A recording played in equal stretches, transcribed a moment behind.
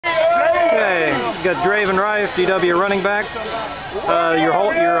You got Draven Riffe, DW running back. Your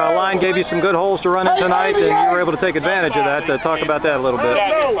line gave you some good holes to run in tonight, and you were able to take advantage of that. Talk about that a little bit.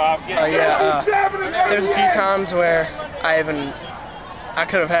 There's a few times where I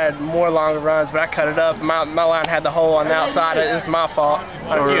could have had more longer runs, but I cut it up. My line had the hole on the outside. It was my fault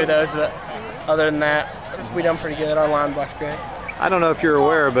on a few of those, but other than that, we done pretty good. Our line blocked great. I don't know if you're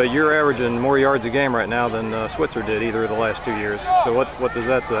aware, but you're averaging more yards a game right now than Switzer did either of the last 2 years. So what does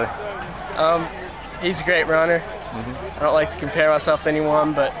that say? He's a great runner. I don't like to compare myself to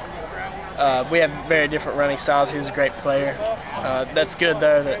anyone, but we have very different running styles. He was a great player. That's good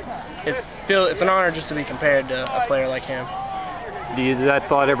though. That it's an honor just to be compared to a player like him. Does that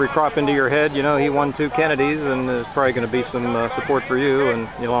thought ever crop into your head? You know, he won 2 Kennedys, and there's probably going to be some support for you, and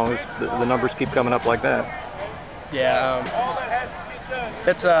as long as the numbers keep coming up like that. Yeah,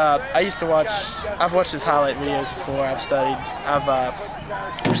 I used to watch. I've watched his highlight videos before. I've studied.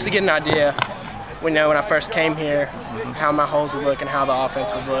 Just to get an idea. When I first came here, how my holes would look and how the offense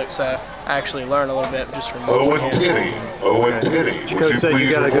would look. So I actually learned a little bit just from. Coach said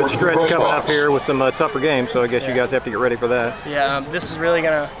you got a good stretch coming up here with some tougher games, so I guess you guys have to get ready for that. Yeah, this is where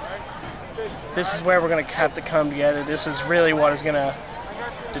we're gonna have to come together. This is really what is gonna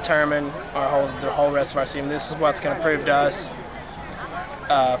determine the whole rest of our season. This is what's gonna prove to us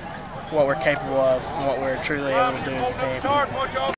what we're capable of and what we're truly able to do as a team.